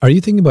Are you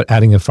thinking about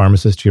adding a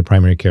pharmacist to your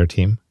primary care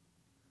team?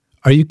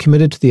 Are you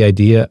committed to the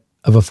idea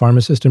of a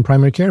pharmacist in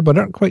primary care but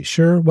aren't quite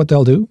sure what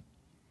they'll do?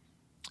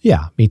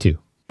 Yeah, me too.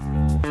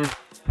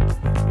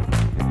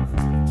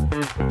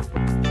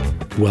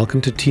 Welcome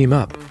to Team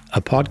Up,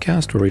 a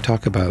podcast where we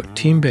talk about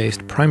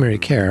team-based primary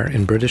care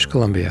in British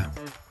Columbia.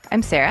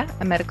 I'm Sarah,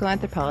 a medical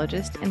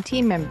anthropologist and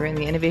team member in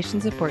the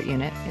Innovation Support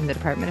Unit in the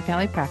Department of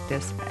Family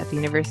Practice at the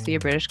University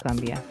of British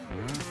Columbia.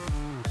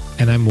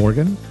 And I'm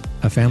Morgan,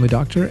 a family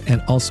doctor and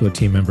also a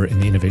team member in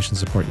the Innovation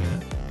Support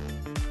Unit.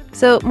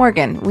 So,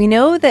 Morgan, we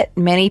know that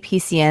many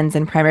PCNs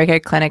and primary care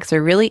clinics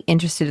are really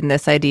interested in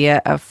this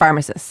idea of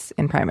pharmacists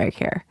in primary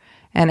care.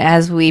 And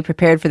as we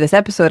prepared for this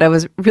episode, I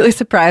was really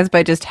surprised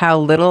by just how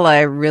little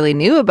I really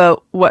knew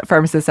about what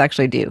pharmacists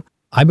actually do.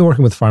 I've been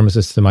working with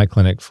pharmacists in my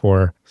clinic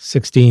for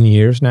 16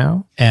 years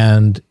now.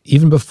 And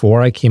even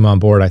before I came on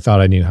board, I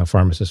thought I knew how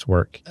pharmacists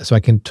work. So I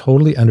can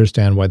totally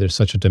understand why there's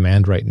such a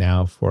demand right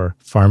now for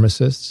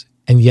pharmacists.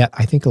 And yet,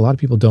 I think a lot of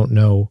people don't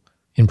know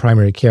in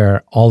primary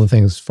care all the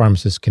things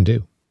pharmacists can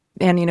do.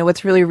 And, you know,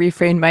 what's really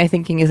reframed my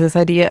thinking is this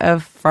idea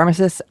of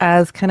pharmacists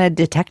as kind of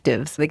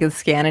detectives. They can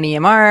scan an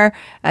EMR,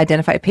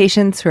 identify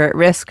patients who are at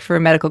risk for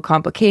medical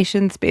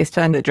complications based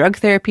on the drug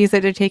therapies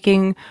that they're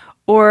taking,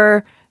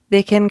 or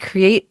they can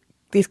create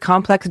these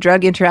complex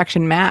drug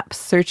interaction maps,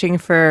 searching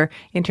for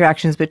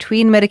interactions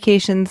between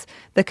medications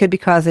that could be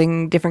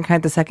causing different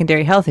kinds of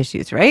secondary health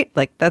issues, right?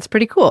 Like, that's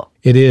pretty cool.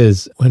 It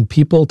is. When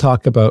people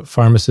talk about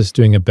pharmacists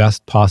doing a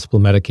best possible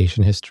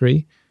medication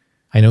history,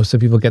 I know some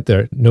people get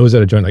their nose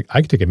out of joint, like,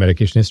 I could take a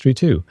medication history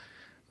too.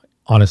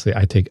 Honestly,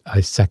 I take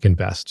a second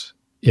best,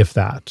 if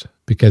that,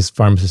 because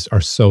pharmacists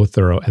are so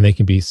thorough and they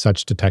can be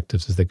such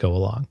detectives as they go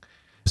along.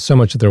 So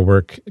much of their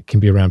work can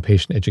be around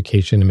patient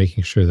education and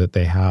making sure that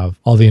they have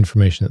all the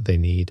information that they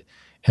need.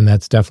 And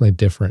that's definitely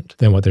different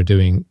than what they're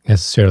doing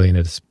necessarily in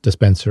a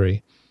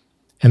dispensary.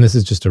 And this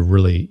is just a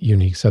really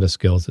unique set of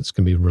skills that's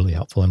going to be really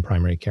helpful in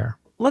primary care.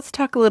 Let's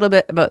talk a little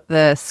bit about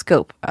the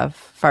scope of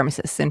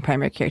pharmacists in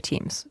primary care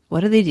teams.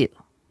 What do they do?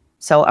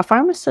 So a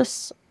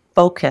pharmacist's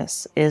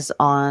focus is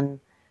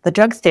on the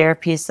drug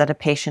therapies that a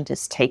patient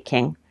is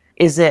taking.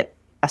 Is it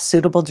a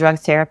suitable drug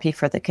therapy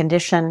for the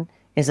condition?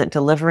 Is it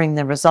delivering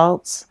the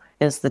results?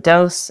 Is the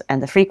dose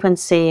and the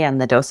frequency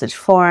and the dosage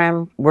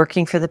form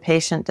working for the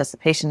patient? Does the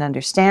patient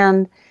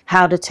understand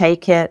how to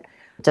take it?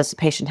 Does the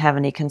patient have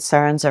any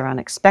concerns or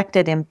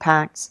unexpected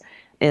impacts?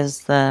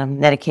 Is the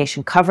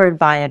medication covered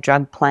by a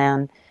drug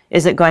plan?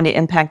 Is it going to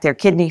impact their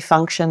kidney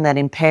function that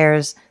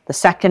impairs the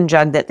second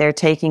drug that they're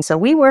taking? So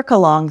we work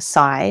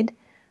alongside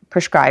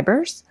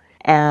prescribers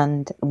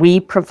and we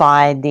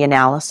provide the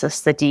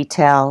analysis, the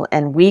detail,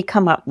 and we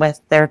come up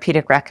with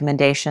therapeutic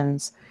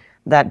recommendations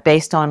that,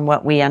 based on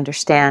what we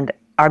understand,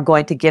 are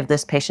going to give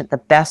this patient the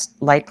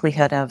best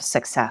likelihood of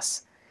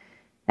success.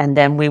 And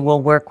then we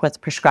will work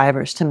with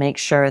prescribers to make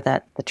sure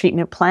that the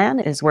treatment plan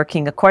is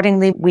working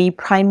accordingly. We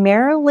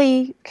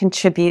primarily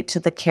contribute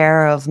to the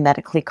care of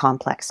medically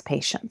complex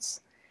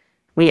patients.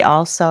 We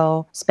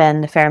also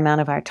spend a fair amount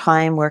of our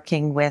time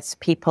working with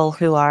people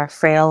who are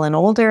frail and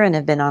older and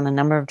have been on a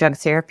number of drug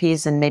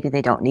therapies and maybe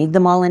they don't need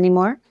them all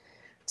anymore.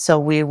 So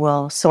we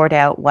will sort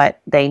out what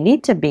they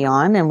need to be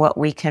on and what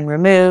we can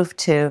remove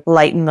to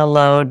lighten the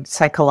load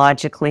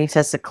psychologically,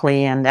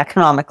 physically, and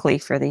economically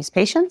for these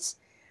patients.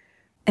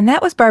 And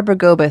that was Barbara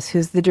Gobus,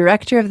 who's the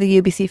director of the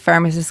UBC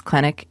Pharmacists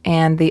Clinic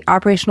and the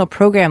operational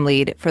program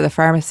lead for the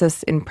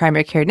Pharmacists in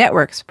Primary Care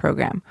Networks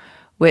program,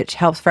 which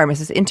helps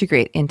pharmacists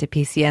integrate into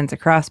PCNs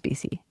across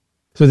BC.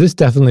 So this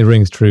definitely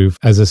rings true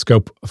as a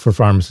scope for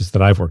pharmacists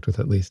that I've worked with,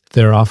 at least.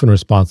 They're often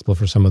responsible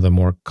for some of the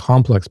more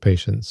complex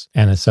patients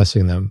and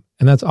assessing them.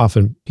 And that's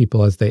often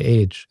people as they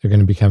age. They're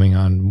going to be coming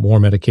on more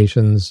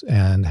medications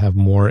and have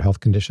more health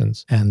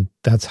conditions. And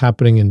that's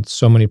happening in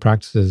so many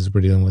practices.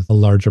 We're dealing with a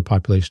larger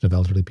population of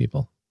elderly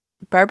people.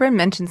 Barbara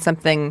mentioned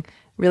something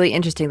really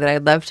interesting that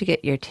I'd love to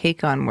get your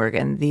take on,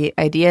 Morgan. The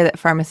idea that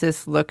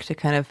pharmacists look to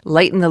kind of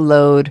lighten the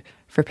load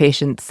for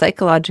patients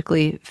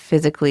psychologically,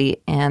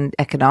 physically, and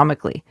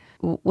economically.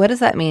 What does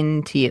that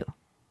mean to you?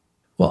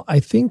 Well, I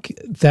think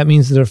that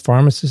means that a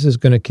pharmacist is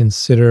going to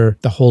consider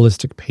the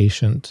holistic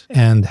patient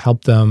and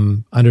help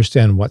them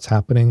understand what's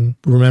happening,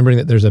 remembering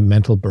that there's a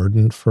mental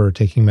burden for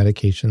taking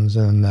medications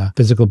and the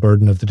physical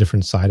burden of the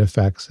different side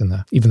effects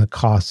and even the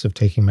costs of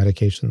taking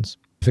medications.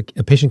 If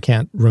a patient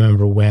can't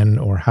remember when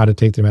or how to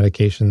take their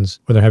medications,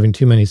 or they're having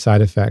too many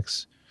side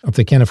effects, or if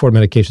they can't afford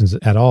medications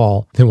at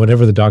all, then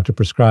whatever the doctor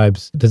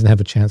prescribes doesn't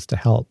have a chance to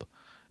help.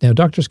 Now,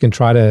 doctors can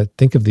try to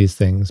think of these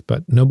things,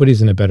 but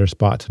nobody's in a better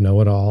spot to know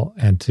it all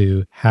and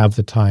to have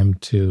the time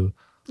to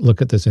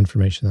look at this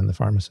information than the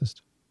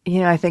pharmacist.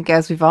 You know, I think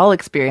as we've all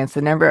experienced,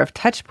 the number of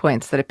touch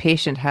points that a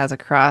patient has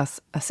across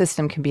a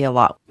system can be a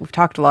lot. We've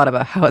talked a lot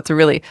about how it's a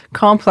really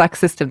complex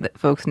system that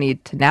folks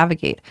need to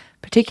navigate,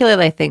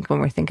 particularly, I think,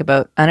 when we think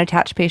about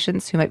unattached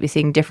patients who might be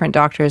seeing different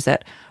doctors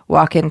at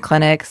walk-in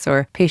clinics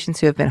or patients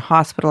who have been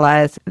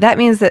hospitalized. That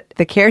means that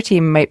the care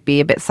team might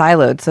be a bit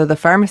siloed, so the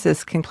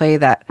pharmacist can play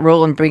that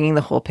role in bringing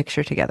the whole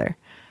picture together.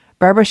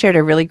 Barbara shared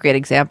a really great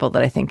example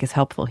that I think is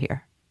helpful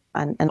here.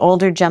 an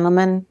older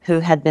gentleman who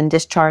had been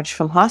discharged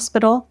from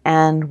hospital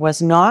and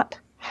was not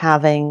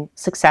having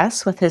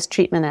success with his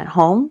treatment at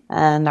home.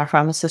 And our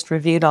pharmacist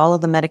reviewed all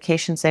of the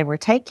medications they were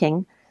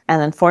taking.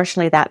 And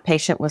unfortunately, that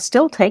patient was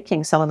still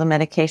taking some of the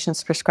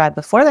medications prescribed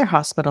before their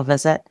hospital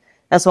visit,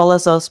 as well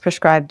as those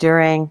prescribed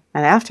during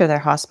and after their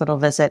hospital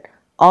visit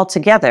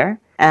altogether,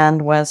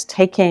 and was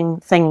taking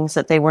things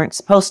that they weren't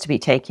supposed to be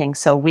taking.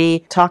 So we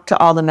talked to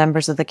all the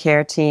members of the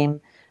care team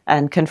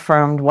and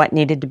confirmed what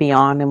needed to be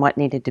on and what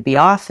needed to be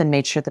off, and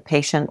made sure the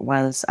patient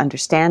was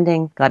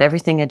understanding, got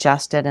everything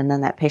adjusted, and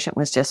then that patient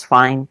was just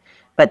fine.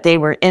 But they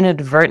were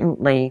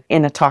inadvertently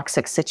in a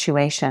toxic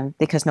situation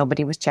because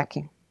nobody was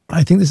checking.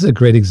 I think this is a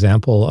great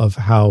example of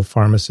how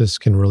pharmacists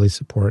can really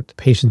support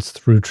patients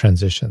through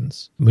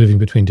transitions, moving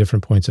between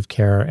different points of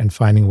care and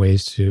finding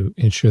ways to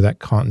ensure that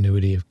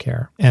continuity of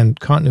care. And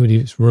continuity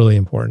is really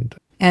important.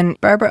 And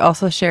Barbara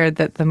also shared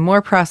that the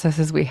more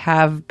processes we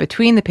have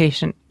between the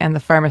patient and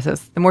the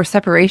pharmacist, the more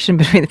separation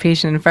between the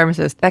patient and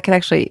pharmacist, that can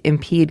actually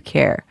impede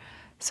care.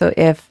 So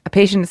if a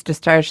patient is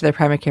discharged to their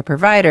primary care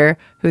provider,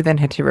 who then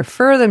had to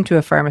refer them to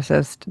a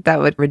pharmacist, that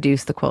would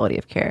reduce the quality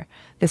of care.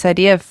 This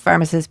idea of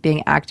pharmacists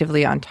being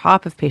actively on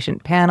top of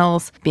patient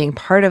panels, being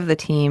part of the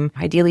team,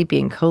 ideally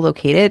being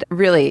co-located,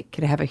 really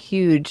can have a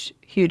huge,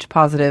 huge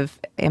positive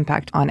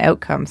impact on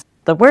outcomes.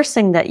 The worst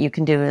thing that you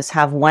can do is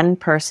have one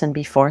person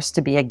be forced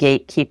to be a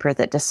gatekeeper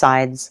that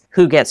decides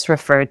who gets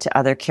referred to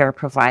other care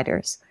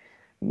providers.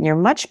 You're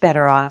much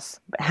better off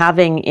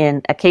having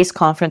in a case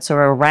conference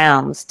or a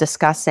rounds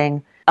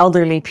discussing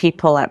elderly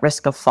people at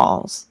risk of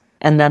falls.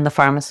 And then the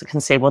pharmacist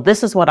can say, well,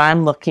 this is what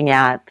I'm looking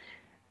at.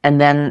 And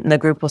then the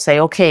group will say,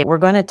 okay, we're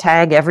going to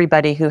tag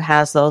everybody who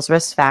has those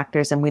risk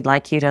factors and we'd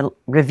like you to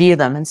review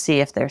them and see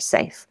if they're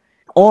safe.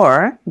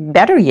 Or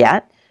better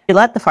yet, you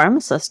let the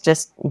pharmacist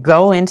just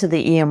go into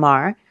the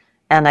EMR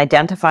and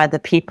identify the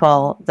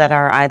people that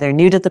are either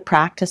new to the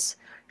practice,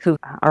 who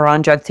are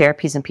on drug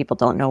therapies and people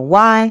don't know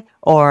why,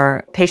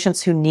 or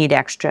patients who need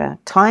extra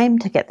time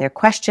to get their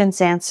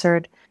questions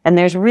answered. And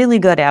there's really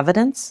good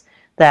evidence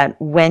that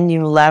when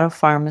you let a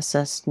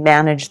pharmacist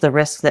manage the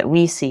risks that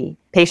we see,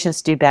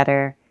 patients do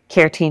better,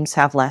 care teams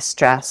have less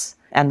stress,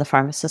 and the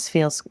pharmacist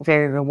feels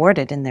very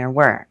rewarded in their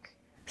work.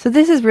 So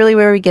this is really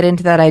where we get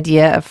into that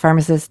idea of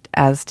pharmacists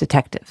as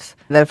detectives.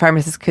 The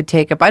pharmacist could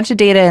take a bunch of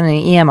data in an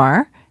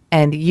EMR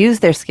and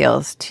use their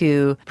skills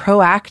to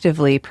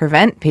proactively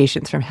prevent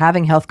patients from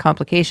having health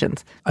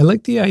complications. I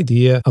like the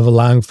idea of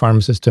allowing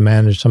pharmacists to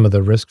manage some of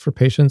the risk for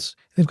patients.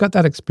 They've got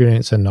that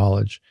experience and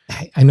knowledge.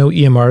 I know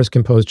EMRs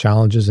can pose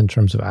challenges in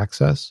terms of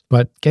access,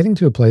 but getting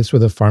to a place where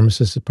the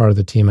pharmacist is part of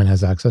the team and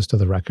has access to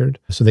the record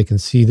so they can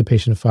see the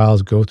patient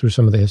files, go through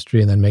some of the history,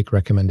 and then make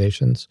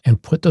recommendations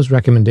and put those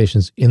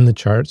recommendations in the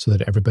chart so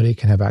that everybody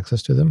can have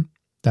access to them,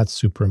 that's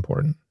super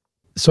important.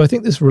 So I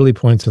think this really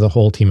points to the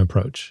whole team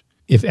approach.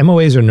 If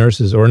MOAs or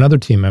nurses or another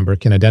team member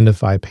can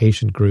identify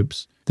patient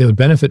groups, they would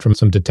benefit from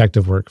some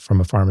detective work from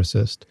a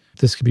pharmacist.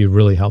 This could be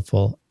really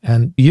helpful.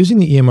 And using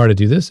the EMR to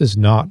do this is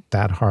not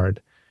that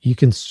hard. You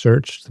can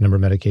search the number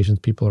of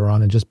medications people are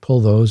on and just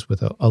pull those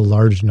with a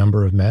large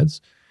number of meds.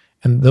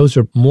 And those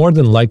are more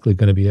than likely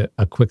going to be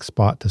a quick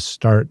spot to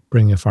start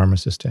bringing a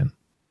pharmacist in.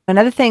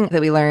 Another thing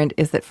that we learned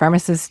is that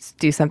pharmacists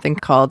do something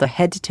called a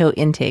head-to-toe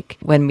intake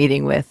when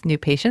meeting with new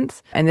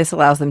patients. And this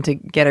allows them to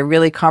get a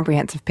really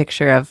comprehensive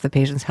picture of the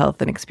patient's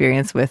health and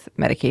experience with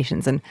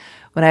medications. And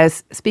when I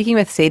was speaking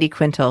with Sadie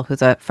Quintal,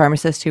 who's a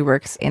pharmacist who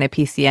works in a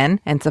PCN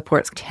and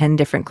supports 10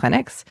 different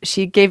clinics,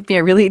 she gave me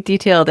a really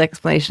detailed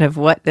explanation of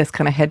what this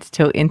kind of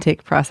head-to-toe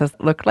intake process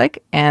looked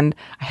like. And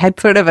I had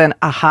sort of an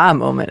aha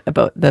moment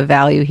about the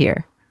value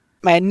here.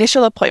 My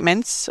initial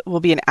appointments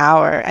will be an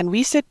hour, and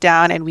we sit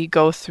down and we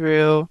go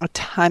through a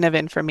ton of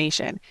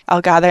information.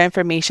 I'll gather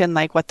information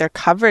like what their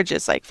coverage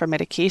is like for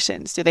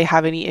medications. Do they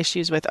have any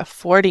issues with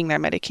affording their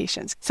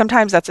medications?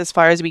 Sometimes that's as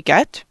far as we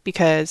get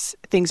because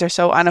things are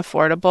so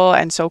unaffordable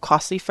and so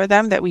costly for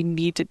them that we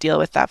need to deal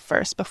with that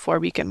first before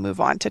we can move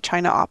on to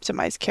trying to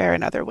optimize care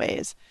in other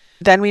ways.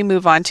 Then we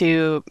move on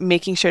to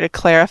making sure to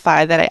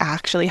clarify that I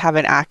actually have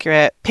an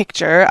accurate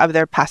picture of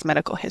their past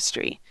medical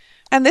history.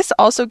 And this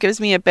also gives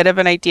me a bit of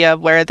an idea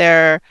of where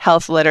their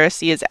health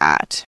literacy is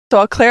at. So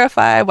I'll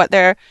clarify what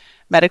their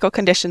medical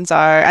conditions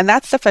are. And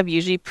that stuff I've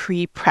usually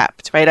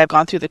pre-prepped, right? I've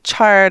gone through the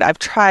chart. I've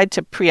tried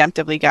to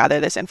preemptively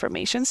gather this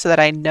information so that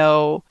I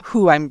know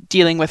who I'm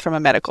dealing with from a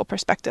medical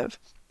perspective.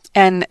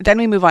 And then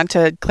we move on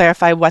to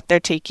clarify what they're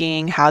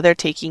taking, how they're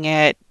taking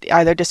it.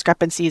 Are there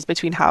discrepancies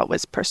between how it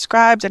was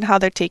prescribed and how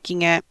they're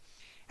taking it?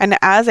 And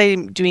as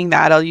I'm doing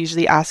that, I'll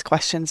usually ask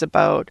questions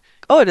about,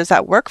 oh, does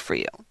that work for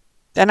you?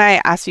 Then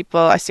I ask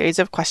people a series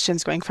of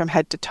questions going from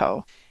head to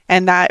toe.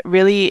 And that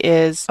really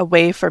is a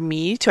way for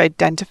me to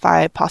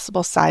identify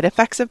possible side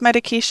effects of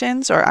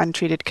medications or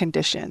untreated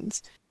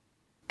conditions.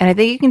 And I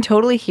think you can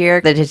totally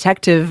hear the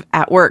detective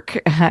at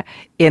work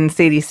in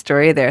Sadie's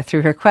story there.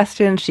 Through her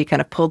questions, she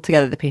kind of pulled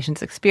together the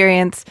patient's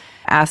experience,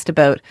 asked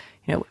about,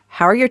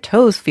 how are your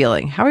toes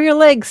feeling? How are your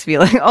legs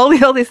feeling?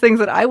 All these things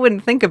that I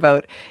wouldn't think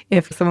about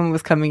if someone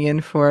was coming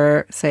in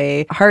for,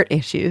 say, heart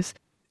issues.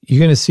 You're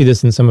going to see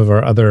this in some of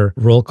our other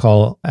roll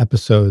call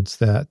episodes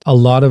that a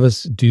lot of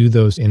us do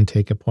those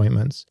intake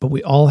appointments, but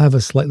we all have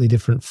a slightly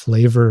different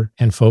flavor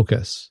and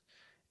focus.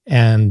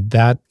 And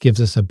that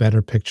gives us a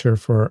better picture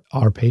for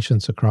our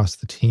patients across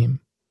the team.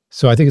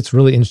 So I think it's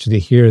really interesting to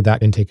hear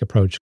that intake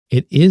approach.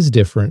 It is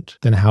different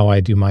than how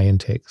I do my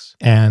intakes.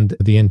 And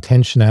the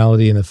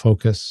intentionality and the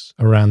focus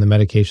around the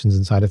medications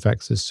and side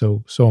effects is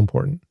so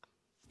important.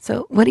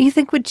 So what do you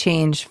think would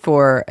change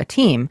for a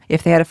team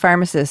if they had a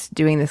pharmacist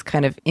doing this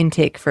kind of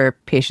intake for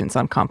patients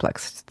on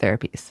complex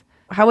therapies?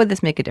 How would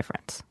this make a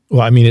difference?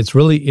 Well, I mean, it's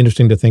really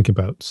interesting to think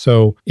about.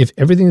 So if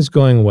everything is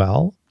going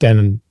well,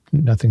 then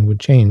nothing would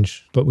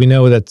change. But we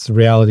know that the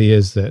reality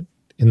is that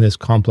in this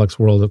complex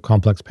world of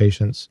complex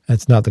patients,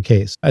 that's not the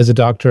case. As a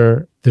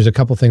doctor, there's a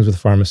couple things with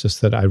pharmacists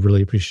that I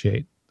really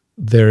appreciate.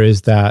 There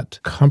is that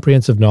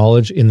comprehensive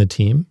knowledge in the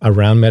team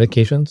around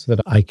medications that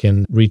I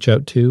can reach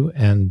out to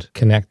and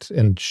connect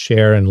and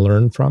share and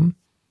learn from.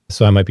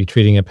 So I might be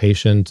treating a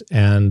patient,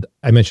 and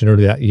I mentioned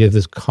earlier that you have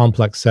this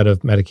complex set of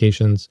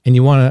medications and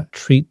you want to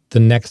treat the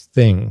next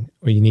thing,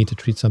 or you need to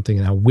treat something.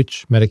 Now,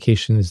 which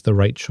medication is the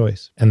right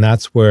choice? And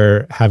that's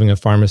where having a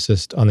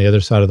pharmacist on the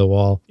other side of the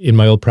wall. In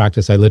my old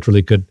practice, I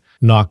literally could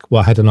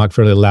I had to knock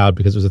fairly loud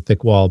because it was a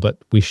thick wall, but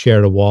we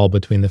shared a wall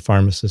between the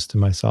pharmacist and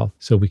myself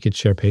so we could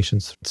share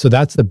patients. So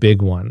that's the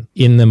big one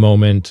in the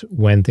moment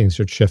when things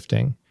are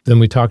shifting. Then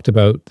we talked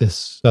about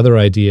this other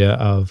idea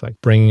of like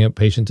bringing a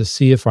patient to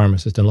see a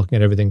pharmacist and looking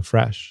at everything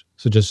fresh.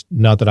 So just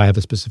not that I have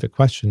a specific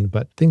question,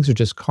 but things are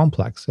just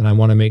complex. And I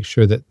want to make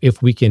sure that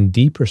if we can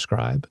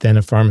de-prescribe, then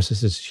a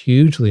pharmacist is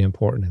hugely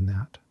important in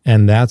that.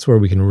 And that's where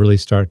we can really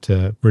start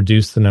to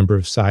reduce the number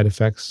of side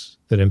effects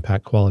that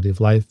impact quality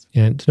of life.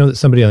 And to know that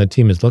somebody on the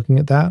team is looking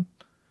at that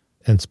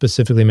and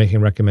specifically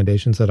making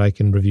recommendations that I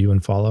can review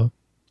and follow,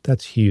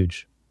 that's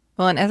huge.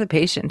 Well, and as a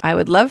patient, I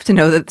would love to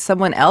know that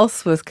someone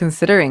else was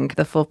considering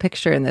the full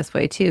picture in this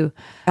way too.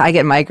 I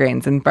get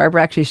migraines, and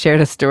Barbara actually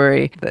shared a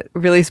story that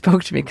really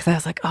spoke to me because I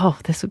was like, oh,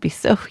 this would be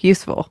so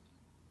useful.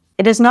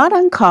 It is not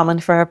uncommon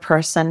for a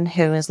person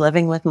who is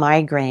living with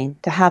migraine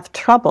to have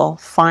trouble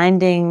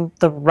finding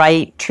the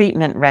right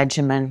treatment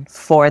regimen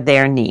for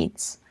their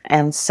needs.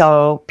 And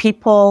so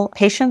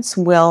patients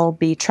will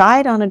be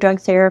tried on a drug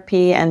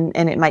therapy and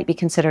it might be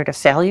considered a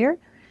failure.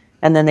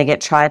 And then they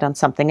get tried on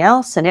something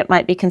else and it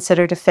might be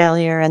considered a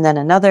failure, and then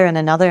another and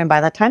another. And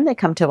by the time they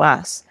come to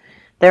us,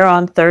 they're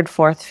on third,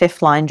 fourth,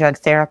 fifth line drug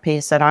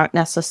therapies that aren't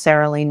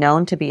necessarily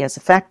known to be as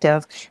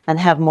effective and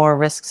have more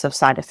risks of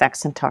side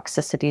effects and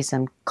toxicities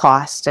and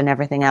cost and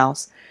everything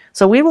else.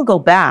 So we will go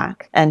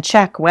back and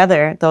check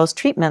whether those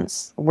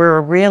treatments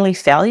were really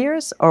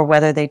failures or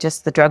whether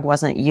the drug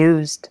wasn't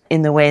used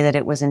in the way that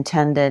it was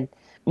intended.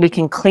 We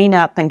can clean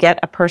up and get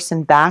a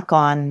person back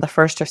on the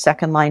first or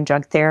second line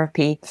drug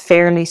therapy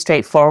fairly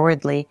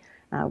straightforwardly.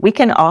 We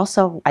can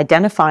also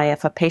identify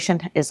if a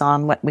patient is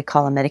on what we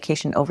call a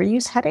medication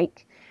overuse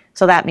headache.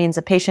 So that means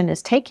a patient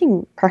is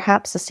taking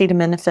perhaps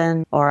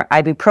acetaminophen or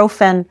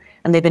ibuprofen,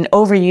 and they've been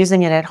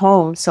overusing it at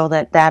home, so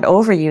that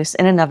overuse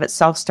in and of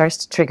itself starts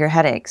to trigger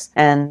headaches.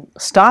 And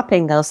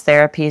stopping those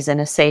therapies in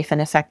a safe and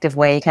effective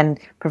way can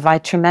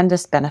provide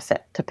tremendous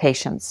benefit to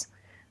patients.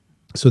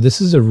 So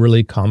this is a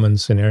really common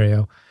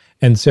scenario.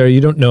 And Sarah,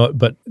 you don't know it,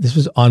 but this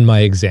was on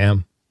my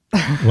exam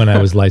when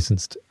I was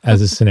licensed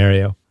as a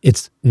scenario.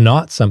 It's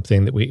not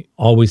something that we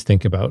always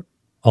think about,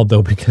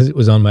 although because it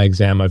was on my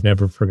exam, I've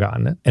never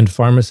forgotten it. And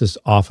pharmacists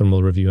often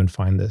will review and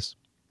find this.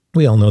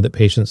 We all know that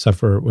patients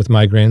suffer with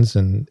migraines,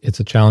 and it's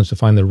a challenge to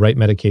find the right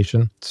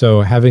medication.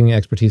 So having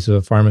expertise of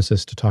a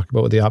pharmacist to talk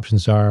about what the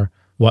options are,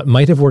 what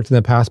might have worked in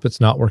the past but's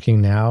not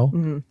working now,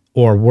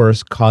 or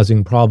worse,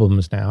 causing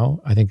problems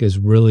now, I think is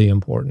really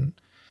important.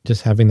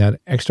 Just having that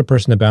extra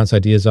person to bounce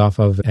ideas off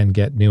of and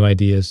get new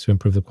ideas to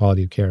improve the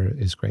quality of care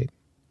is great.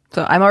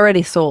 So I'm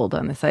already sold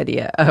on this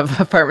idea of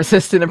a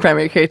pharmacist in a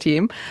primary care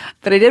team,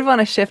 but I did want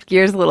to shift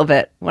gears a little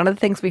bit. One of the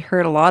things we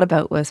heard a lot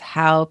about was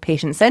how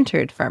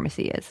patient-centered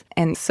pharmacy is.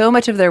 And so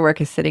much of their work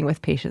is sitting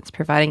with patients,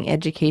 providing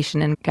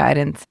education and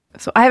guidance.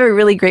 So I have a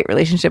really great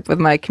relationship with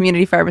my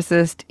community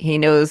pharmacist. He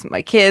knows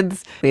my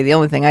kids. The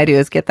only thing I do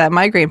is get that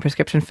migraine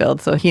prescription filled.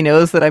 So he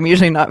knows that I'm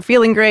usually not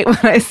feeling great when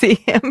I see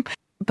him.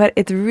 But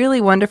it's really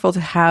wonderful to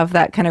have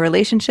that kind of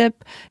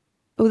relationship.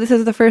 Oh, this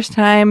is the first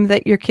time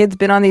that your kid's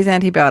been on these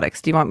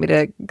antibiotics. Do you want me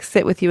to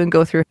sit with you and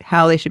go through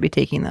how they should be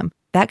taking them?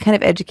 That kind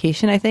of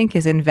education, I think,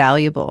 is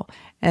invaluable.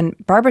 And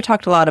Barbara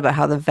talked a lot about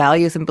how the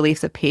values and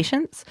beliefs of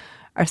patients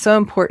are so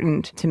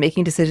important to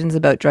making decisions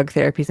about drug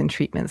therapies and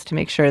treatments to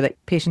make sure that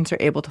patients are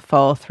able to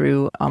follow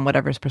through on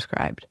whatever's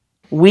prescribed.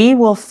 We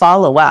will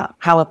follow up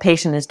how a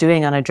patient is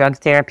doing on a drug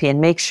therapy and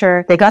make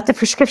sure they got the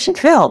prescription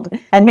filled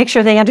and make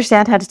sure they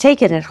understand how to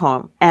take it at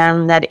home,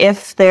 and that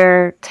if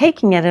they're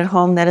taking it at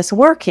home, that it's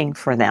working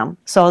for them,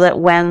 so that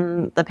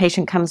when the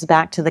patient comes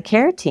back to the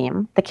care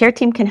team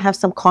can have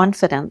some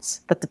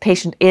confidence that the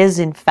patient is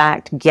in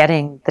fact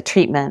getting the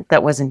treatment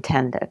that was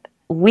intended.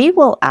 We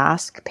will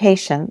ask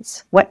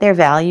patients what their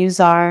values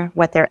are,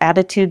 what their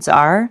attitudes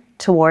are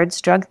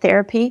towards drug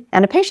therapy.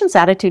 And a patient's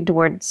attitude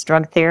towards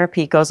drug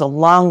therapy goes a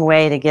long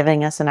way to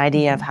giving us an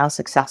idea of how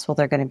successful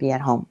they're going to be at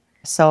home.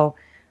 So,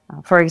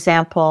 for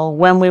example,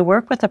 when we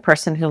work with a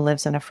person who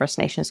lives in a First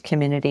Nations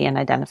community and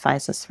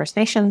identifies as First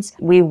Nations,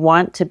 we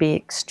want to be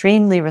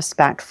extremely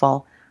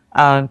respectful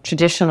of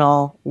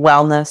traditional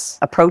wellness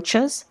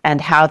approaches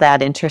and how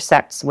that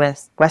intersects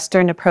with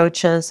Western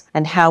approaches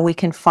and how we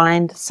can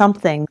find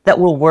something that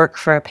will work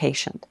for a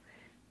patient.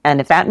 And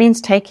if that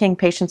means taking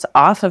patients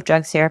off of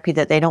drug therapy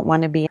that they don't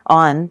want to be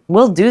on,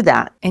 we'll do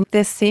that. And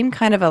this same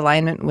kind of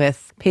alignment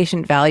with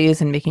patient values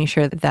and making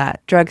sure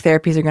that drug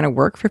therapies are going to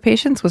work for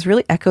patients was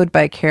really echoed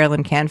by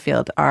Carolyn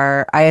Canfield,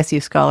 our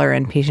ISU scholar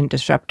and patient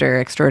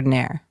disruptor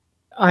extraordinaire.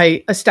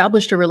 I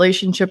established a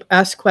relationship,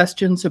 asked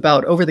questions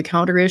about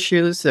over-the-counter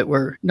issues that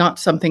were not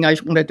something I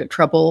wanted to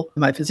trouble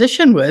my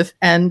physician with,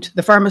 and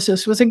the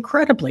pharmacist was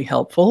incredibly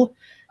helpful.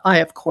 I,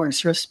 of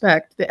course,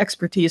 respect the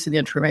expertise and the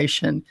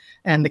information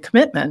and the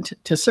commitment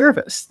to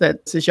service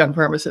that this young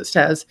pharmacist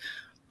has.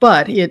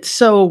 But it's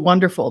so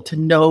wonderful to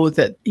know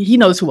that he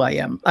knows who I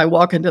am. I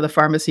walk into the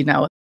pharmacy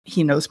now,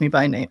 he knows me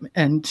by name,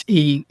 and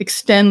he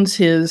extends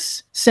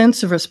his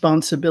sense of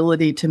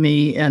responsibility to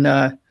me in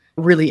a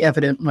really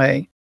evident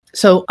way.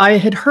 So I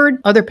had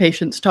heard other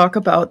patients talk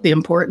about the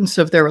importance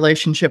of their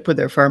relationship with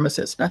their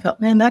pharmacist. And I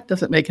thought, man, that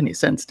doesn't make any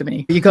sense to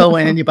me. You go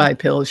in, you buy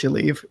pills, you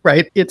leave,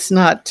 right? It's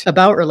not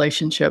about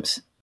relationships.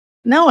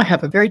 Now I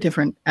have a very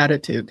different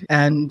attitude.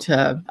 And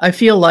I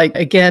feel like,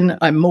 again,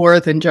 I'm more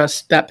than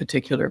just that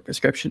particular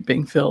prescription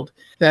being filled,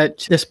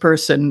 that this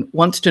person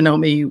wants to know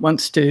me,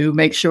 wants to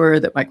make sure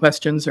that my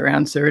questions are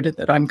answered,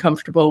 that I'm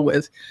comfortable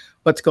with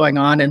what's going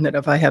on, and that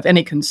if I have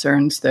any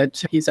concerns,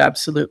 that he's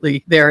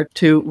absolutely there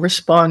to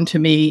respond to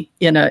me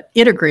in an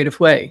integrative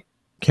way.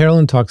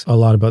 Carolyn talks a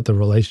lot about the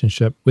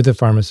relationship with the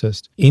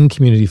pharmacist in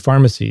community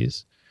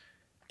pharmacies.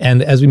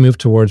 And as we move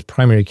towards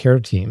primary care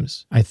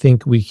teams, I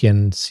think we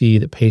can see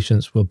that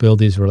patients will build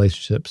these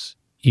relationships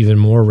even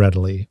more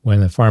readily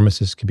when a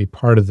pharmacist can be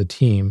part of the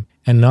team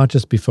and not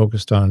just be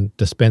focused on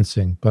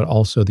dispensing, but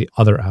also the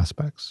other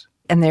aspects.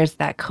 And there's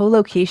that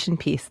co-location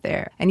piece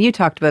there. And you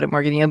talked about it,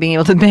 Morgan, being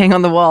able to bang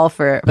on the wall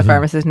for the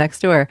pharmacist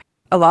next door.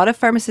 A lot of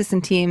pharmacists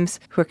and teams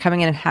who are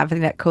coming in and having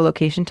that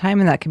co-location time,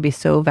 and that can be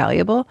so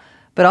valuable.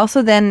 But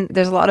also then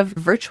there's a lot of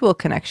virtual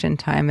connection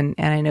time. And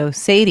I know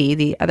Sadie,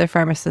 the other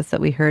pharmacist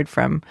that we heard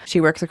from, she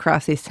works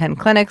across these 10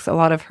 clinics. A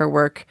lot of her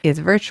work is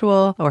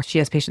virtual, or she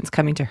has patients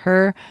coming to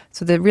her.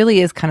 So there really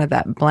is kind of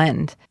that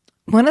blend.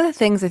 One of the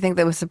things I think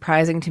that was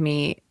surprising to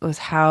me was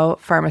how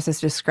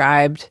pharmacists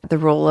described the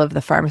role of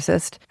the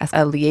pharmacist as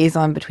a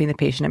liaison between the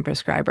patient and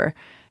prescriber.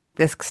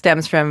 This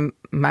stems from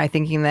my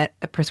thinking that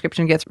a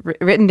prescription gets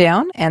written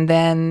down and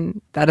then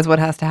that is what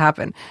has to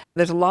happen.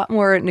 There's a lot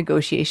more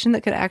negotiation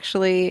that could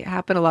actually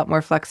happen, a lot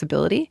more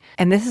flexibility.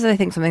 And this is, I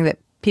think, something that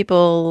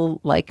people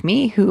like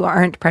me who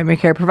aren't primary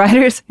care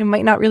providers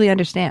might not really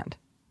understand.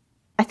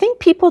 I think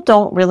people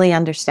don't really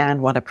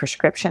understand what a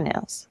prescription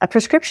is. A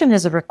prescription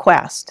is a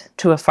request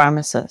to a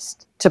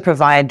pharmacist to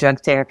provide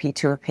drug therapy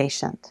to a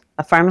patient.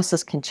 A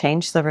pharmacist can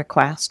change the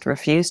request,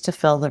 refuse to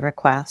fill the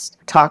request,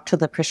 talk to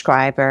the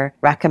prescriber,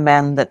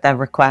 recommend that the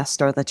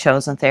request or the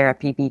chosen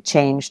therapy be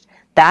changed.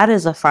 That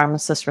is a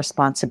pharmacist's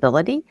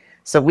responsibility.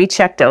 So we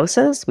check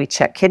doses, we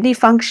check kidney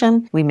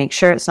function, we make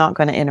sure it's not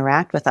going to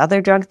interact with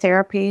other drug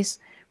therapies.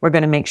 We're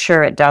going to make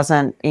sure it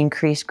doesn't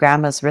increase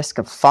grandma's risk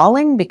of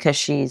falling because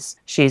she's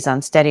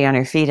unsteady on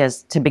her feet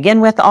as to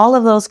begin with. All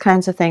of those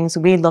kinds of things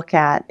we look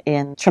at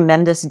in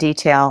tremendous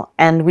detail,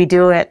 and we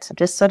do it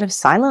just sort of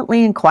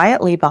silently and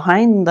quietly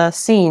behind the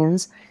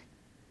scenes.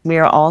 We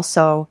are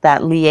also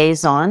that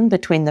liaison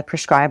between the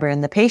prescriber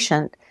and the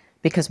patient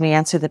because we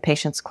answer the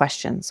patient's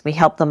questions. We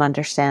help them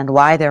understand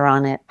why they're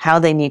on it, how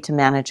they need to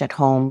manage at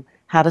home,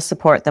 how to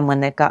support them when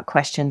they've got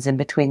questions in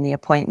between the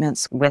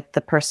appointments with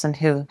the person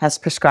who has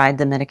prescribed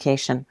the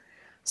medication.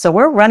 So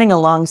we're running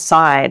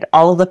alongside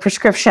all of the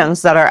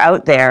prescriptions that are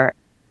out there.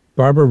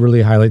 Barbara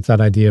really highlights that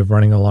idea of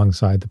running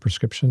alongside the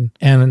prescription.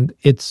 And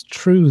it's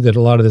true that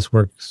a lot of this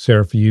work,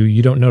 Sarah, for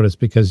you don't notice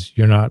because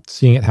you're not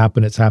seeing it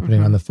happen. It's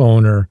happening on the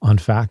phone or on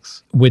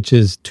fax, which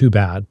is too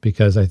bad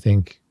because I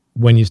think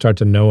when you start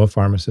to know a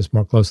pharmacist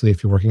more closely,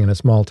 if you're working in a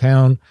small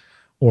town,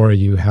 or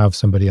you have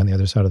somebody on the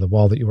other side of the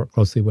wall that you work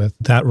closely with,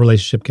 that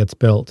relationship gets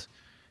built.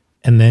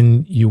 And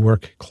then you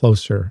work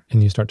closer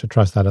and you start to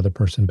trust that other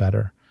person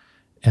better.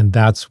 And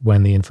that's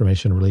when the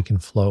information really can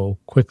flow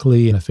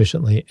quickly and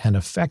efficiently and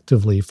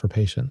effectively for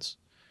patients.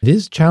 It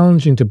is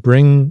challenging to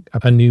bring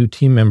a new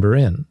team member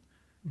in.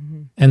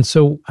 Mm-hmm. And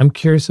so I'm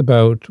curious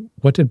about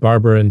what did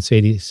Barbara and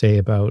Sadie say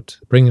about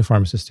bringing a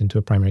pharmacist into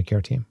a primary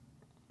care team?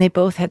 They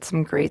both had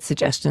some great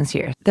suggestions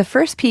here. The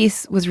first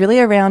piece was really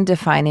around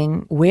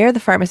defining where the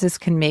pharmacist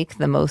can make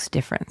the most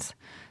difference.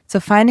 So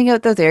finding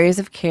out those areas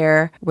of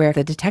care where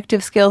the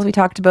detective skills we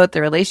talked about,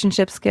 the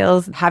relationship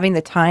skills, having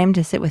the time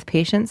to sit with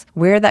patients,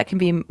 where that can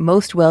be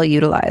most well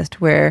utilized,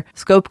 where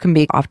scope can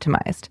be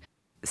optimized.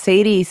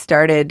 Sadie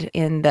started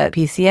in the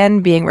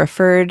PCN being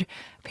referred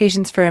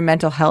patients for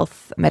mental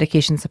health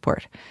medication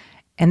support.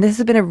 And this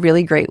has been a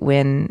really great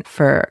win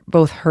for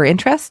both her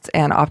interests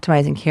and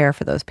optimizing care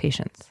for those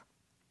patients.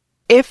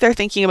 If they're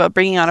thinking about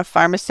bringing on a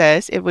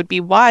pharmacist, it would be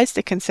wise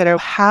to consider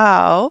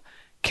how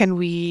can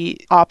we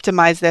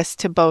optimize this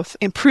to both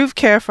improve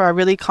care for our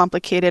really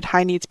complicated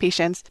high needs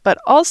patients, but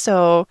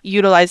also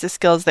utilize the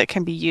skills that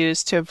can be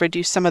used to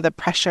reduce some of the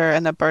pressure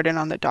and the burden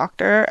on the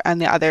doctor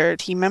and the other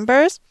team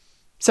members.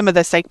 Some of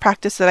the psych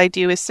practice that I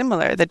do is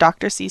similar. The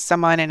doctor sees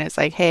someone and is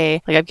like,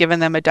 hey, I've given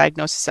them a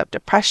diagnosis of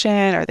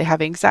depression or they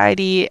have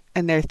anxiety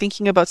and they're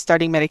thinking about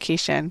starting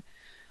medication.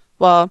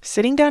 Well,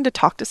 sitting down to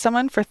talk to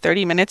someone for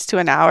 30 minutes to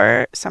an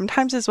hour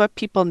sometimes is what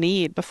people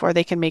need before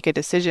they can make a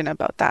decision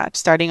about that,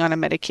 starting on a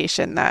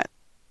medication that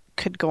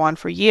could go on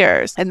for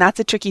years. And that's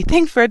a tricky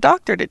thing for a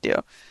doctor to do.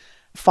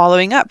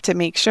 Following up to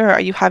make sure, are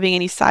you having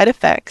any side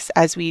effects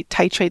as we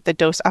titrate the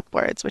dose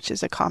upwards, which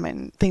is a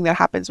common thing that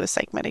happens with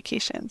psych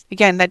medications.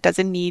 Again, that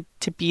doesn't need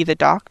to be the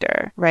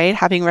doctor, right?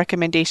 Having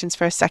recommendations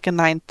for a second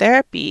line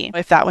therapy,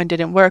 if that one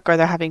didn't work or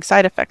they're having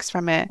side effects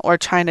from it, or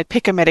trying to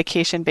pick a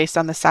medication based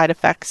on the side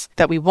effects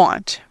that we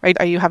want, right?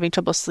 Are you having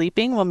trouble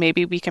sleeping? Well,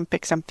 maybe we can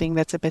pick something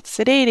that's a bit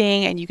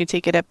sedating and you can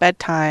take it at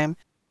bedtime.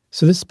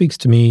 So this speaks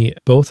to me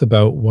both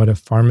about what a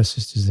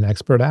pharmacist is an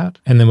expert at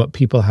and then what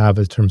people have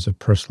in terms of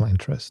personal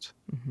interest.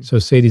 Mm-hmm. So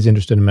Sadie's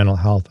interest in mental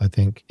health, I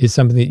think, is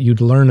something that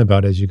you'd learn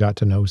about as you got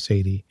to know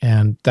Sadie.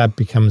 And that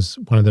becomes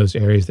one of those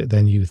areas that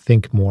then you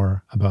think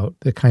more about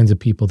the kinds of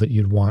people that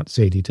you'd want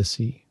Sadie to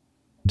see.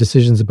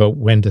 Decisions about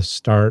when to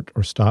start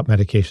or stop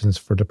medications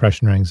for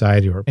depression or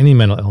anxiety or any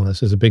mental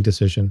illness is a big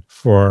decision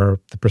for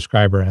the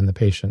prescriber and the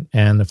patient.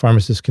 And the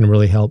pharmacist can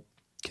really help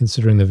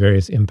considering the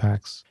various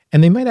impacts.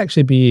 And they might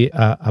actually be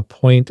a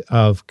point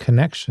of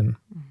connection.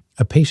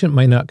 A patient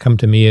might not come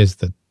to me as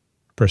the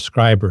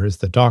prescriber, as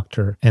the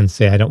doctor, and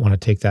say, I don't want to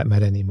take that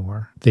med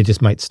anymore. They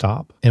just might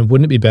stop. And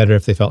wouldn't it be better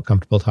if they felt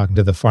comfortable talking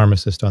to the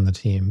pharmacist on the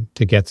team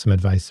to get some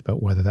advice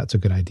about whether that's a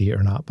good idea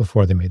or not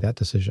before they made that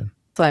decision?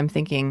 So I'm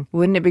thinking,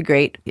 wouldn't it be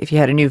great if you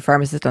had a new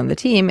pharmacist on the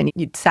team and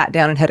you'd sat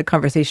down and had a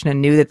conversation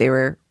and knew that they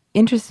were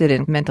interested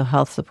in mental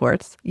health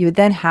supports? You would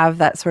then have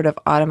that sort of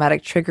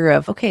automatic trigger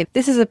of, okay,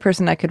 this is a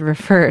person I could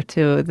refer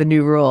to the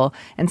new role.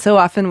 And so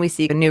often we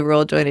see a new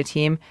role join a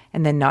team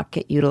and then not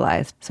get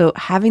utilized. So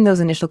having those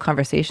initial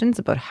conversations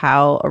about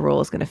how a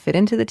role is going to fit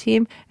into the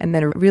team and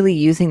then really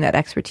using that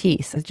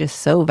expertise is just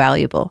so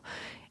valuable.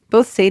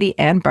 Both Sadie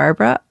and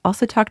Barbara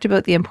also talked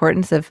about the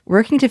importance of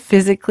working to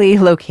physically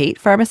locate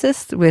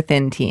pharmacists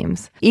within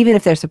teams, even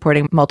if they're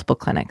supporting multiple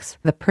clinics.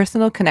 The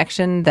personal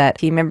connection that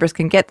team members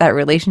can get, that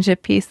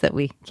relationship piece that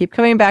we keep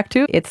coming back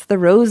to, it's the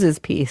roses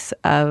piece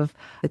of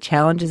the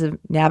challenges of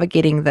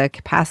navigating the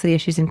capacity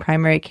issues in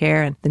primary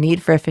care and the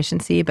need for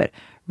efficiency, but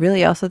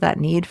really also that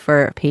need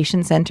for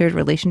patient-centered,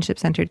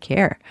 relationship-centered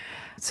care.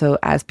 So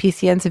as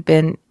PCNs have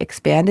been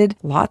expanded,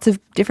 lots of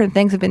different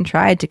things have been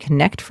tried to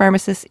connect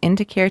pharmacists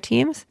into care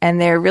teams. And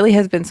there really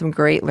has been some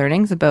great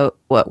learnings about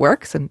what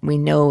works. And we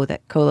know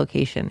that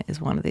co-location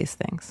is one of these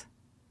things.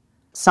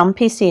 Some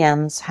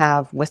PCNs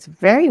have, with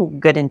very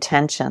good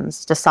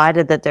intentions,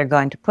 decided that they're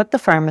going to put the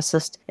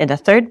pharmacist in a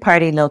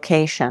third-party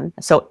location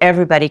so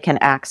everybody can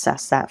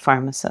access that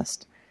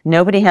pharmacist.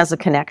 Nobody has a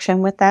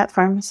connection with that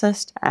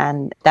pharmacist,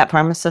 and that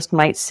pharmacist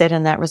might sit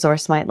and that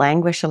resource might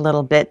languish a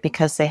little bit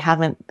because they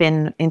haven't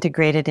been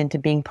integrated into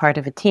being part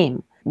of a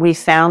team. We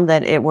found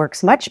that it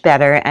works much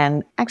better,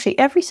 and actually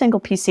every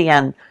single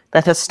PCN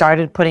that has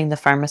started putting the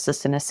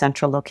pharmacist in a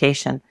central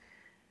location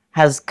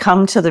has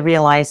come to the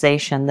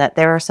realization that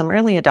there are some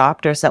early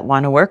adopters that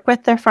want to work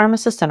with their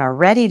pharmacist and are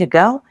ready to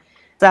go.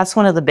 That's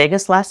one of the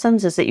biggest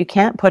lessons, is that you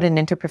can't put an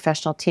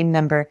interprofessional team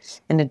member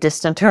in a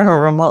distant or a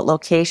remote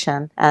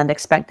location and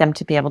expect them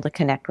to be able to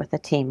connect with a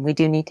team. We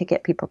do need to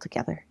get people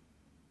together.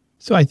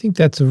 So I think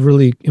that's a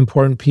really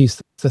important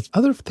piece. The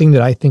other thing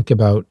that I think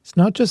about, it's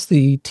not just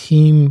the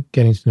team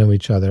getting to know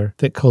each other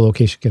that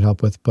co-location can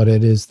help with, but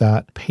it is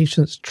that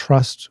patients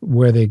trust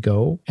where they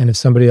go. And if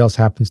somebody else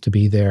happens to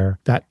be there,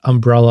 that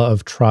umbrella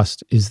of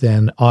trust is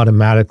then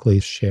automatically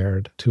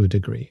shared to a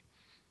degree.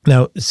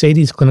 Now,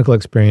 Sadie's clinical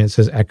experience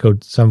has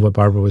echoed some of what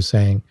Barbara was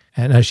saying.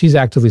 And now she's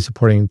actively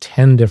supporting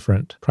 10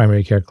 different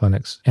primary care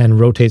clinics and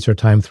rotates her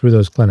time through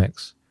those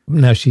clinics.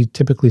 Now, she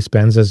typically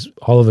spends, as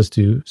all of us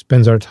do,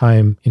 spends our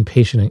time in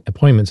patient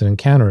appointments and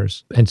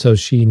encounters. And so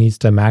she needs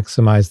to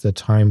maximize the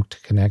time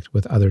to connect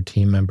with other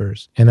team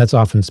members. And that's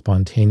often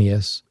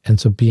spontaneous. And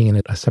so being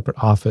in a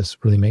separate office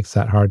really makes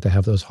that hard to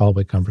have those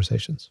hallway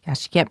conversations. Yeah,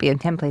 she can't be in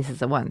 10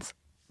 places at once.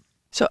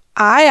 So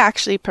I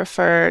actually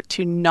prefer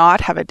to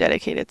not have a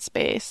dedicated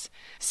space.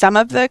 Some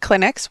of the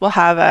clinics will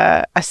have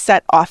a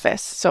set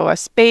office, so a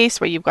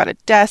space where you've got a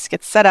desk,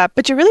 it's set up,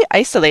 but you're really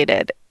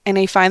isolated. And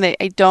I find that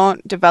I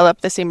don't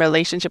develop the same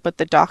relationship with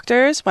the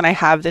doctors when I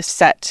have this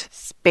set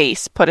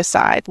space put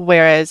aside.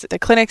 Whereas the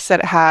clinics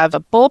that have a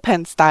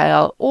bullpen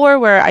style, or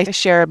where I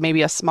share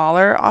maybe a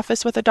smaller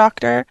office with a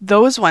doctor,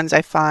 those ones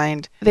I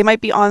find they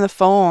might be on the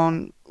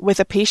phone with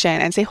a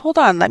patient and say, hold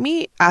on, let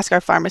me ask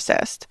our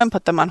pharmacist, and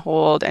put them on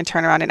hold and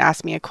turn around and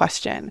ask me a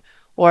question.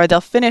 Or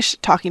they'll finish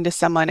talking to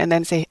someone and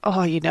then say,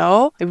 oh,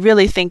 I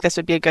really think this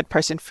would be a good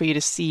person for you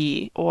to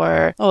see.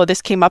 Or, oh,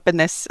 this came up in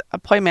this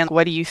appointment.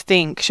 What do you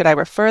think? Should I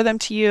refer them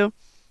to you?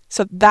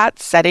 So that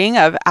setting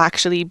of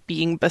actually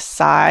being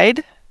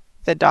beside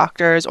the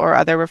doctors or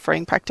other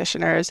referring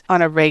practitioners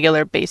on a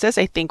regular basis,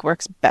 I think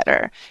works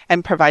better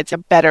and provides a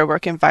better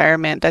work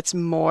environment that's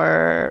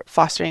more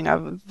fostering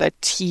of the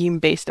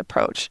team-based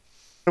approach.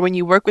 When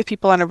you work with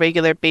people on a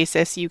regular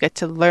basis, you get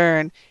to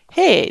learn,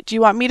 hey, do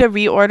you want me to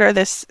reorder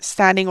this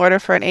standing order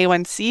for an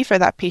A1C for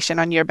that patient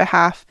on your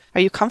behalf?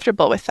 Are you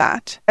comfortable with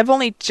that? I've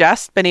only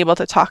just been able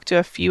to talk to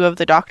a few of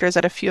the doctors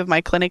at a few of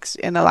my clinics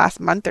in the last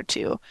month or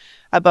two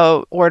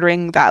about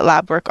ordering that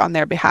lab work on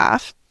their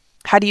behalf.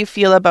 How do you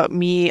feel about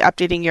me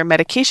updating your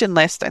medication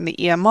list and the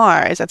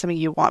EMR? Is that something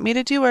you want me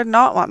to do or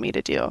not want me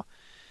to do?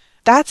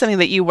 That's something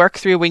that you work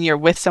through when you're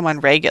with someone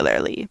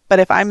regularly. But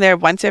if I'm there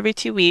once every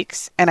 2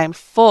 weeks and I'm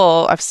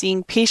full of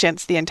seeing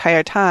patients the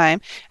entire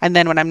time, and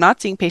then when I'm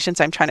not seeing patients,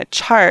 I'm trying to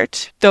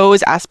chart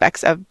those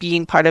aspects of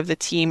being part of the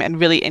team and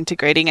really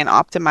integrating and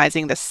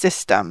optimizing the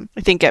system,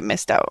 I think get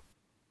missed out.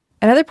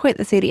 Another point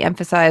that Sadie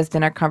emphasized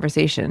in our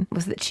conversation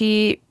was that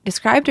she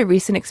described a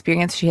recent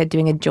experience she had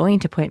doing a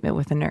joint appointment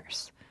with a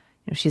nurse.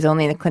 She's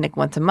only in the clinic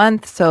once a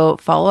month, so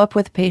follow-up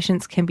with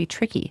patients can be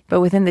tricky.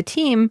 But within the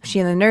team, she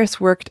and the nurse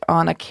worked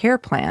on a care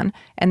plan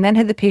and then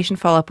had the patient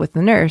follow up with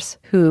the nurse,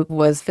 who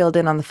was filled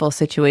in on the full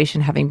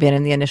situation, having been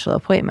in the initial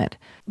appointment.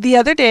 The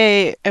other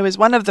day, it was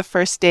one of the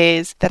first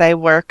days that I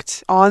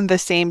worked on the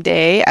same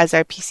day as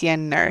our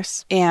PCN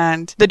nurse.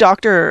 And the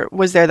doctor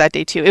was there that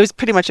day too. It was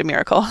pretty much a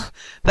miracle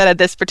that at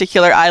this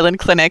particular island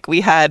clinic,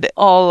 we had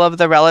all of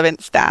the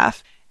relevant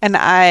staff. And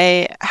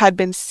I had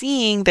been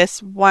seeing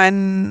this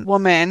one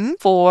woman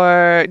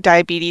for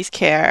diabetes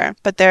care,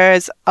 but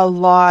there's a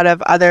lot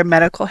of other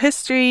medical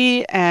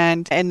history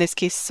and in this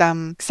case,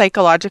 some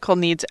psychological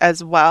needs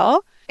as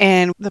well.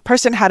 And the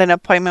person had an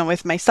appointment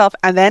with myself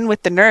and then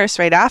with the nurse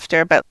right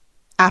after, but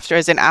after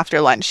as in after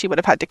lunch, she would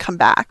have had to come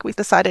back. We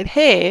decided,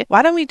 hey,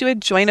 why don't we do a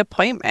joint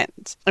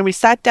appointment? And we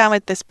sat down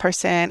with this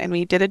person and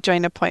we did a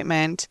joint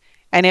appointment.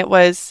 And it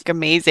was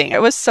amazing.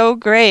 It was so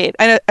great.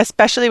 And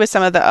especially with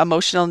some of the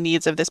emotional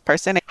needs of this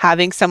person,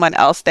 having someone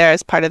else there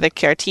as part of the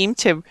care team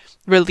to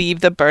relieve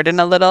the burden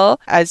a little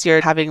as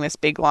you're having this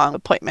big, long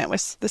appointment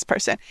with this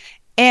person.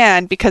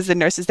 And because the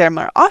nurse is there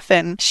more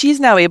often, she's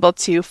now able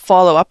to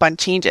follow up on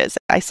changes.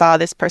 I saw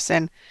this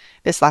person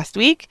this last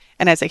week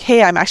and I was like,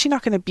 hey, I'm actually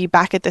not going to be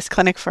back at this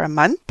clinic for a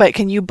month, but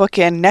can you book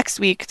in next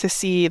week to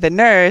see the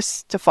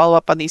nurse to follow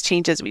up on these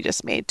changes we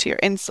just made to your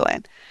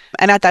insulin?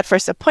 And at that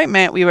first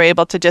appointment, we were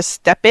able to just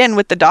step in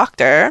with the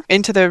doctor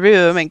into the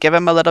room and give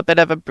him a little bit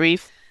of a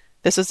brief.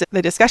 This was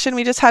the discussion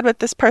we just had with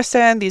this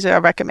person. These are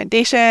our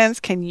recommendations.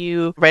 Can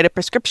you write a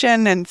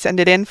prescription and send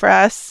it in for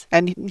us?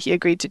 And he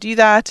agreed to do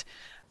that.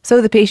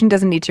 So the patient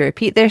doesn't need to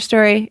repeat their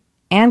story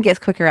and gets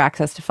quicker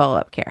access to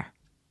follow-up care.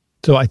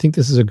 So I think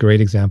this is a great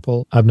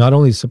example of not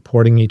only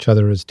supporting each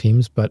other as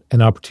teams, but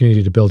an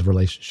opportunity to build a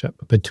relationship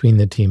between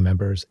the team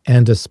members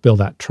and to spill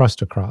that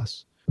trust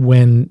across.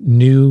 When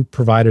new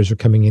providers are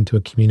coming into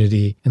a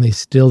community and they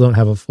still don't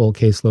have a full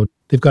caseload,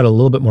 they've got a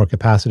little bit more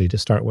capacity to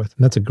start with.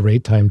 And that's a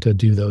great time to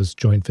do those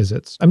joint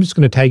visits. I'm just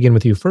going to tag in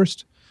with you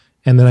first,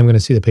 and then I'm going to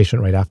see the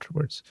patient right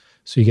afterwards.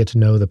 So you get to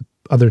know the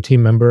other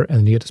team member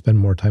and you get to spend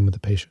more time with the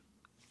patient.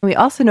 We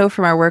also know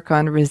from our work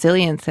on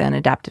resilience and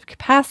adaptive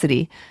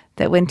capacity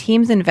that when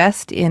teams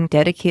invest in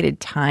dedicated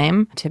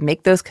time to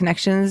make those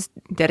connections,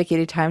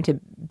 dedicated time to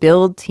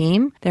build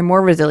team, they're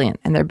more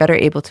resilient and they're better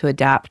able to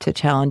adapt to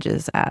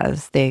challenges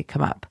as they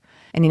come up.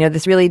 And,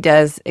 this really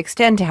does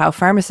extend to how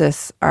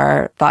pharmacists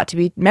are thought to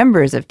be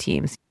members of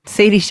teams.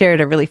 Sadie shared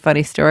a really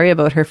funny story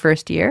about her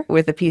first year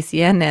with a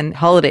PCN and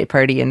holiday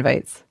party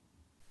invites.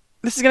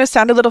 This is going to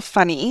sound a little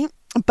funny,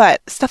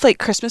 but stuff like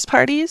Christmas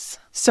parties.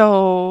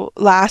 So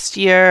last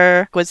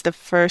year was the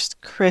first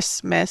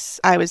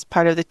Christmas I was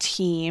part of the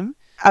team.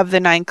 Of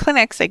the 9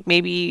 clinics, like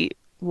maybe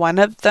one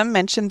of them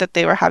mentioned that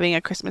they were having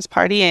a Christmas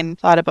party and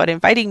thought about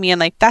inviting me. And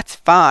like, that's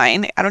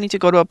fine. I don't need to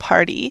go to a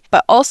party.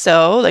 But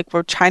also, like,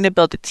 we're trying to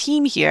build a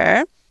team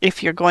here.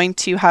 If you're going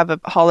to have a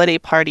holiday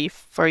party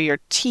for your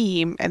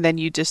team and then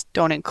you just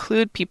don't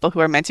include people who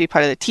are meant to be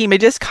part of the team,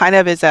 it just kind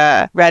of is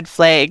a red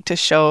flag to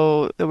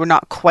show that we're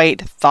not quite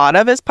thought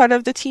of as part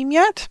of the team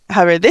yet.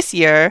 However, this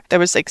year, there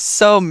was like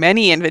so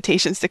many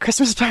invitations to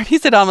Christmas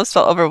parties, it almost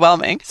felt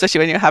overwhelming, especially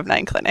when you have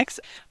 9 clinics.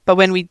 But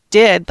when we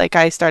did, like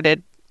I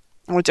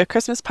went to a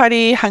Christmas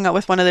party, hung out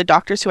with one of the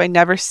doctors who I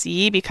never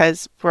see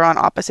because we're on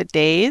opposite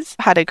days,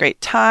 had a great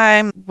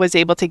time, was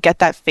able to get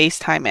that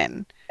FaceTime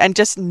in. And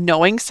just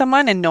knowing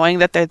someone and knowing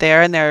that they're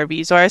there and they're a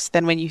resource,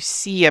 then when you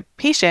see a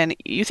patient,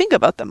 you think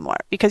about them more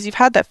because you've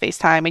had that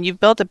FaceTime and you've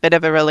built a bit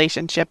of a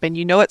relationship and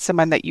you know it's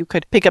someone that you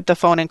could pick up the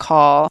phone and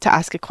call to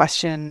ask a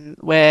question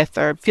with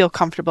or feel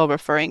comfortable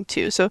referring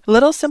to. So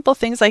little simple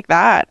things like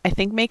that, I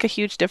think, make a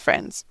huge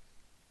difference.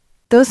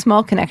 Those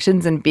small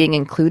connections and being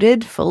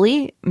included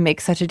fully make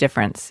such a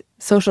difference.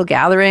 Social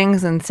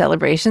gatherings and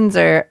celebrations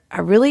are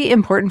a really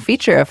important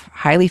feature of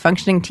highly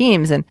functioning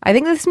teams. And I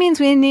think this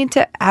means we need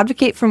to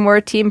advocate for more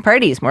team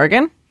parties,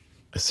 Morgan.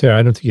 Sarah,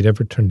 I don't think you'd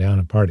ever turn down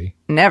a party.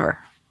 Never.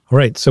 All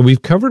right. So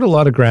we've covered a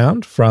lot of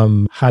ground,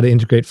 from how to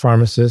integrate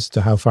pharmacists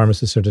to how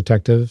pharmacists are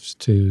detectives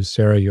to,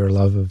 Sarah, your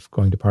love of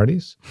going to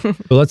parties. So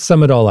let's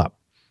sum it all up.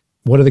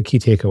 What are the key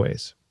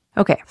takeaways?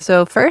 Okay,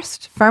 so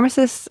first,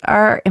 pharmacists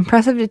are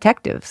impressive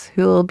detectives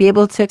who will be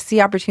able to see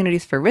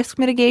opportunities for risk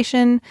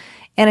mitigation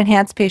and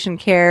enhance patient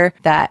care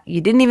that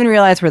you didn't even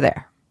realize were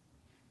there.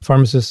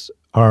 Pharmacists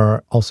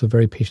are also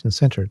very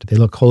patient-centered. They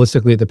look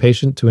holistically at the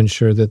patient to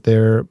ensure that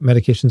their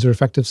medications are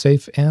effective,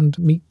 safe, and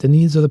meet the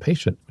needs of the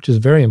patient, which is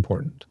very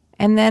important.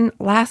 And then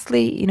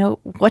lastly,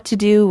 what to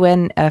do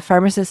when a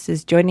pharmacist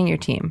is joining your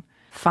team.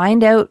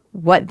 Find out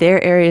what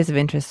their areas of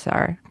interest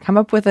are. Come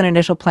up with an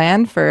initial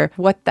plan for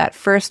what that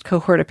first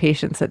cohort of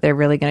patients that they're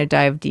really going to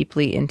dive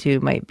deeply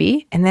into might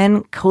be. And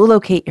then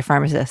co-locate your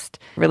pharmacist.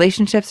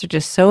 Relationships are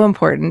just so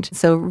important.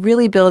 So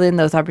really build in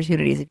those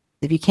opportunities.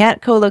 If you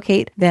can't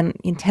co-locate, then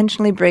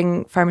intentionally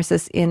bring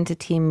pharmacists into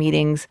team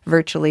meetings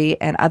virtually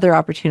and other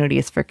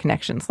opportunities for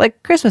connections,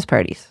 like Christmas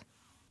parties.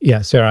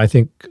 Yeah, Sarah, I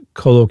think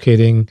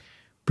co-locating,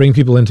 bring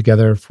people in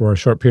together for a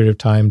short period of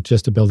time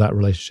just to build that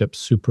relationship,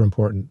 super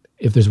important.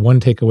 If there's one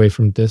takeaway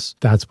from this,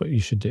 that's what you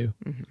should do.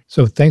 Mm-hmm.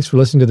 So thanks for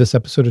listening to this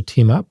episode of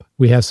Team Up.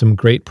 We have some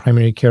great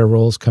primary care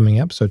roles coming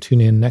up, so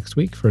tune in next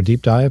week for a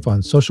deep dive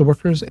on social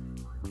workers.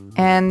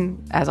 And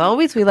as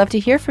always, we love to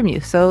hear from you.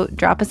 So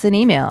drop us an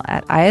email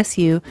at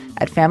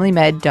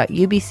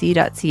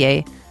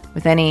isu@familymed.ubc.ca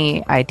with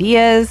any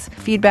ideas,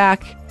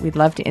 feedback. We'd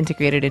love to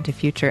integrate it into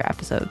future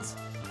episodes.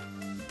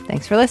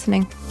 Thanks for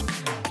listening.